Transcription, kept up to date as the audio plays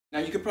Now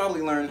you could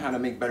probably learn how to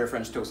make better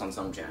French toast on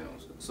some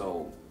channels.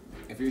 So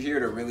if you're here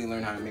to really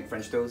learn how to make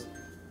French toast,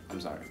 I'm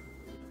sorry.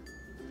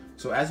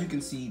 So as you can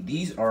see,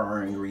 these are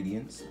our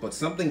ingredients, but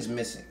something's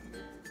missing,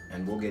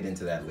 and we'll get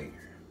into that later.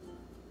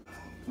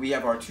 We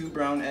have our 2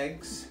 brown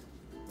eggs,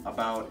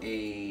 about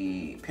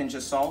a pinch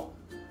of salt,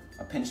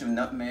 a pinch of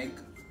nutmeg,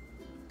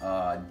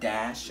 a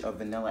dash of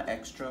vanilla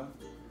extra,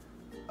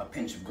 a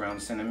pinch of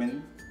ground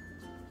cinnamon,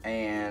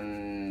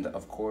 and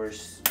of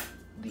course,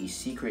 the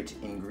secret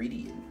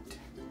ingredient.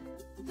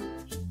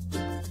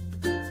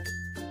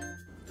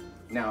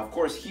 Now, of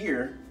course,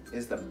 here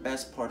is the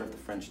best part of the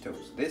French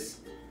toast.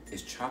 This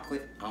is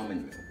chocolate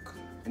almond milk.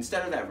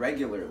 Instead of that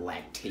regular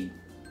lactate,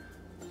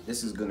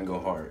 this is gonna go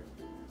hard.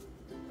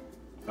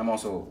 I'm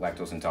also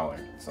lactose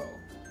intolerant, so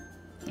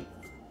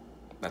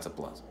that's a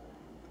plus.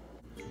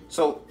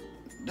 So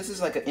this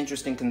is like an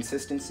interesting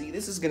consistency.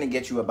 This is gonna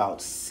get you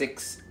about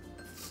 6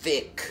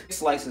 thick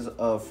slices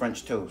of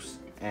French toast,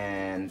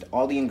 and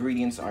all the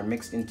ingredients are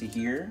mixed into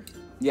here.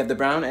 You have the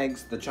brown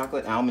eggs, the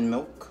chocolate almond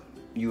milk,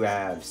 you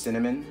have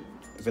cinnamon,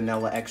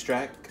 vanilla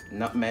extract,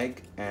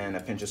 nutmeg, and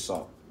a pinch of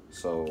salt.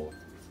 So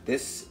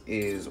this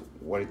is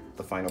what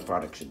the final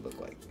product should look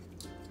like.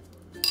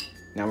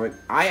 Now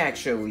I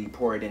actually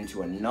pour it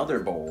into another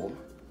bowl.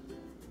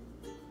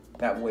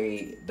 That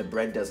way the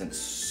bread doesn't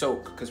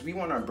soak, because we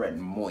want our bread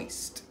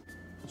moist.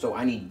 So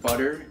I need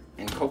butter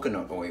and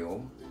coconut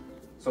oil.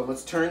 So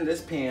let's turn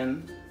this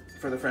pan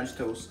for the French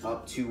toast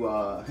up to,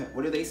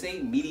 what do they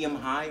say? Medium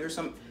high or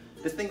something?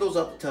 This thing goes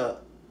up to,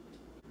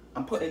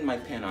 I'm putting my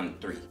pan on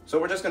 3.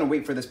 So we're just gonna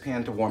wait for this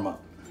pan to warm up.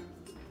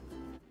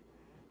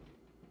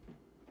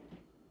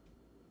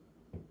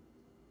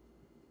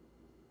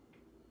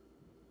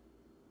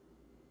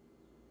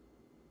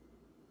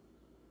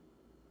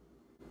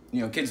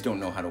 You know, kids don't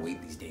know how to wait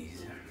these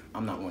days.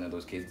 I'm not one of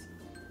those kids.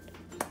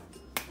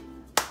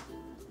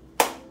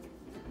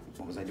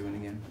 What was I doing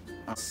again?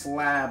 A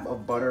slab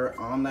of butter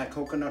on that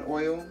coconut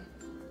oil.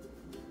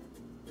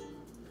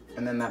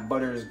 And then that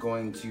butter is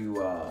going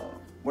to,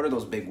 what are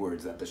those big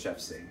words that the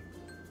chefs say?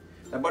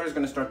 That butter is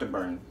going to start to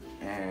burn,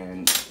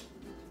 and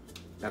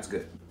that's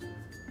good. I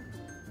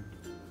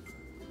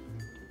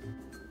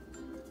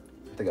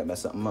think I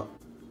messed something up.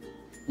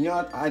 You know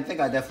what? I think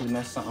I definitely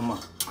messed something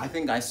up. I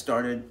think I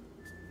started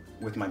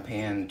with my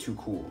pan too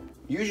cool.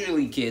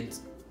 Usually,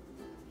 kids,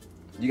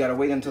 you gotta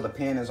wait until the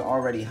pan is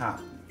already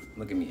hot.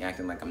 Look at me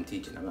acting like I'm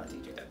teaching. I'm not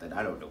teaching that.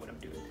 I don't know what I'm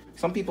doing.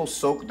 Some people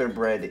soak their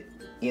bread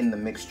in the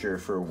mixture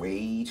for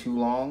way too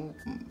long.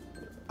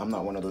 I'm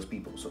not one of those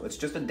people. So it's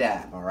just a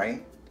dab, all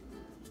right?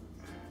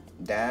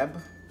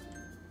 Dab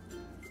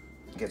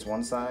gets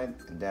one side,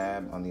 and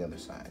dab on the other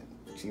side.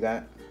 See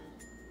that?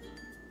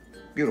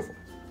 Beautiful.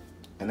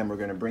 And then we're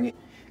gonna bring it,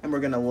 and we're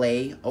gonna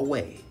lay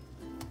away.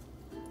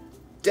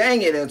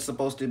 Dang it, it's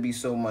supposed to be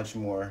so much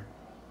more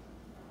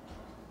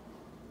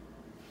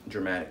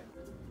dramatic.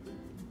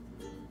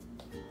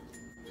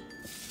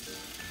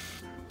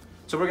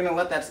 So we're gonna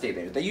let that stay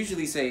there. They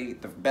usually say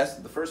the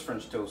first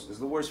French toast is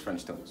the worst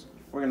French toast.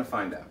 We're gonna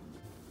find out.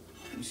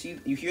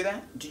 You hear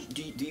that? Do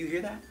you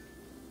hear that?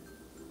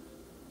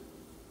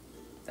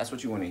 That's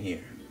what you wanna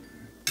hear.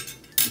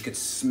 You could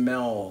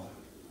smell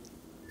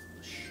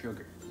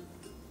sugar.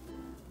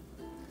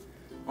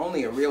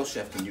 Only a real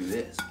chef can do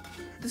this.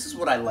 This is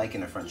what I like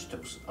in a French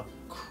toast. A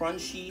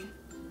crunchy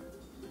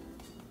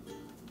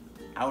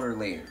outer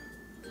layer.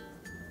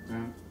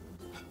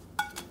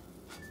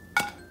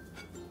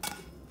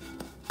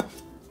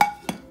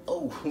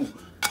 Oh.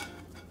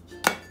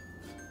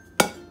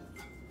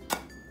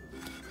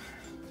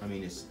 I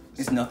mean, it's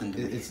nothing to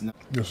me. It's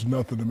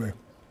nothing to me.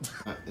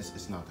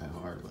 It's not that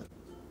hard, but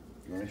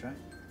You wanna try?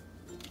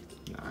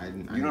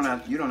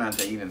 no, You don't have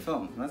to even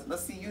film.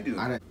 Let's see you do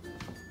it.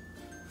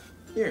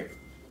 Here.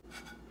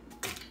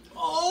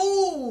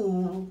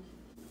 Oh!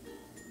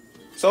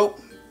 So,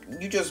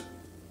 you just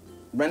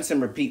rinse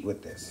and repeat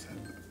with this.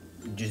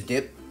 You just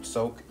dip,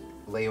 soak,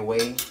 lay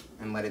away,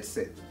 and let it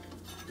sit.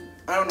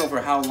 I don't know for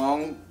how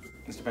long,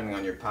 it's depending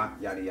on your pot,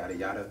 yada, yada,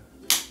 yada.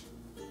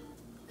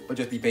 But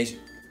just be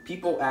patient.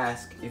 People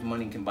ask if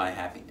money can buy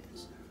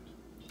happiness.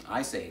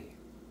 I say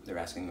they're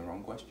asking the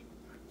wrong question.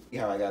 See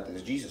how I got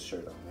this Jesus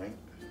shirt on, right?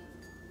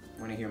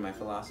 Want to hear my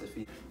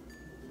philosophy?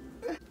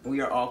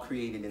 We are all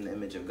created in the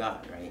image of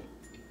God, right?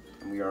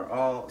 And we are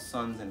all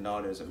sons and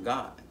daughters of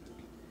God.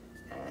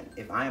 And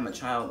if I am a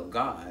child of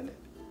God,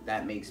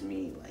 that makes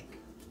me like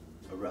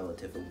a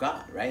relative of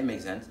God, right? It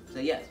makes sense?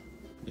 Say yes.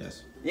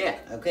 Yes. Yeah,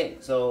 okay.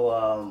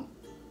 So,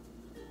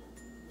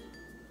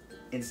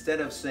 instead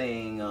of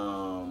saying,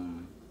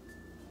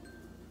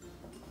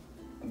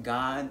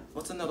 God,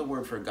 what's another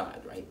word for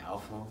God, right?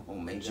 Alpha,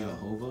 Omega.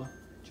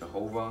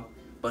 Jehovah.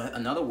 But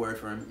another word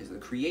for him is the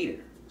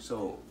creator.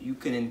 So you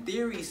can in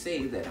theory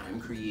say that I'm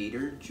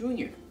creator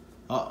junior.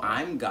 Uh-oh.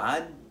 I'm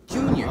God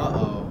Junior.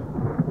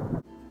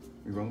 Uh-oh.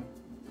 You rolling?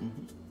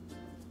 Mm-hmm.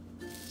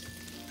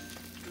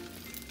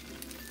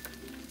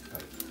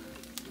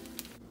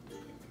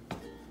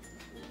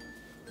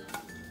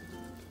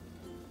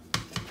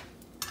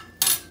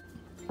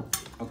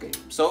 Okay,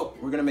 so So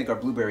we're gonna make our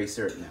blueberry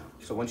syrup now.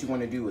 So what you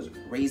wanna do is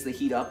raise the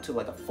heat up to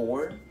like a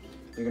 4.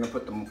 You're gonna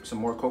put some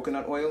more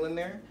coconut oil in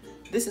there.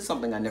 This is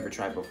something I never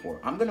tried before.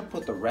 I'm gonna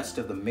put the rest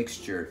of the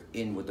mixture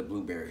in with the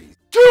blueberries.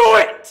 Do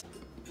it!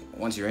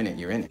 Once you're in it,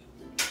 you're in it.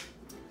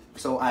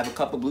 So I have a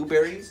cup of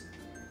blueberries.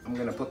 I'm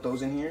gonna put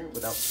those in here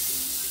without,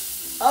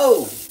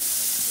 oh!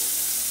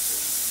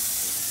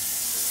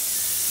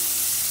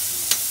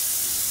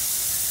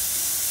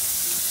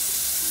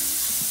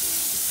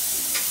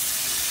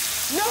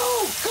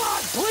 No!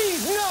 God,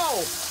 please,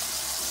 no!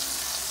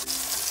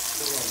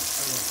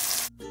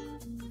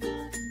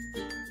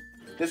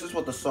 This is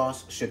what the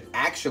sauce should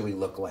actually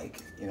look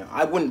like. You know,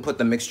 I wouldn't put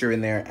the mixture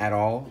in there at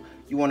all.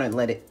 You want to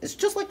let it, it's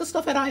just like the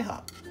stuff at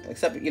IHOP,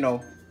 except, you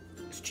know,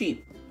 it's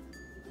cheap.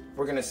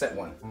 We're gonna set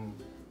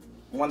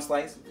one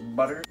slice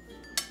butter,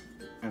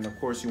 and of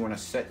course you want to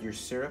set your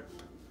syrup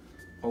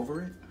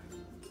over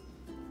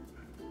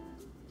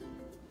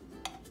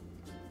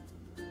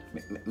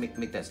it.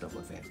 Make that stuff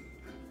look fancy.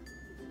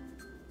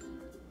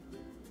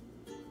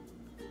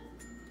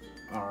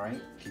 All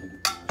right, keep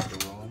it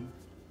rolling.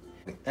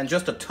 And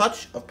just a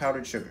touch of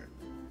powdered sugar.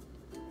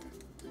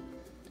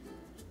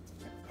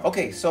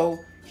 Okay, so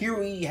here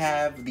we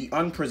have the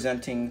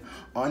unpresenting,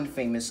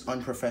 unfamous,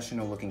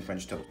 unprofessional looking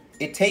French toast.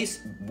 It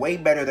tastes way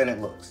better than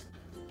it looks.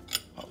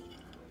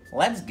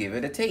 Let's give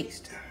it a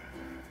taste.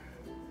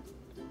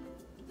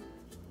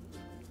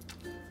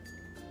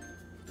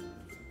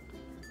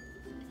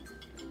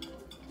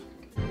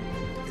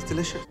 It's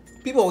delicious.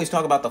 People always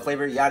talk about the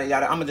flavor, yada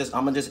yada. I'ma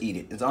just eat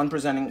it. It's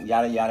unpresenting,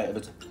 yada yada.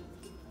 It's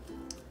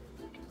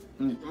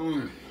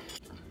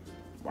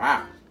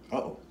wow.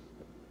 Uh-oh.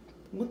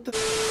 What the?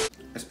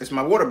 It's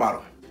my water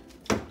bottle.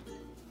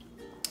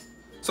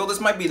 So this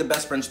might be the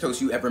best French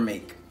toast you ever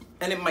make,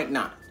 and it might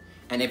not.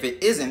 And if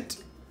it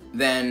isn't,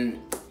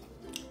 then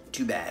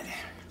too bad.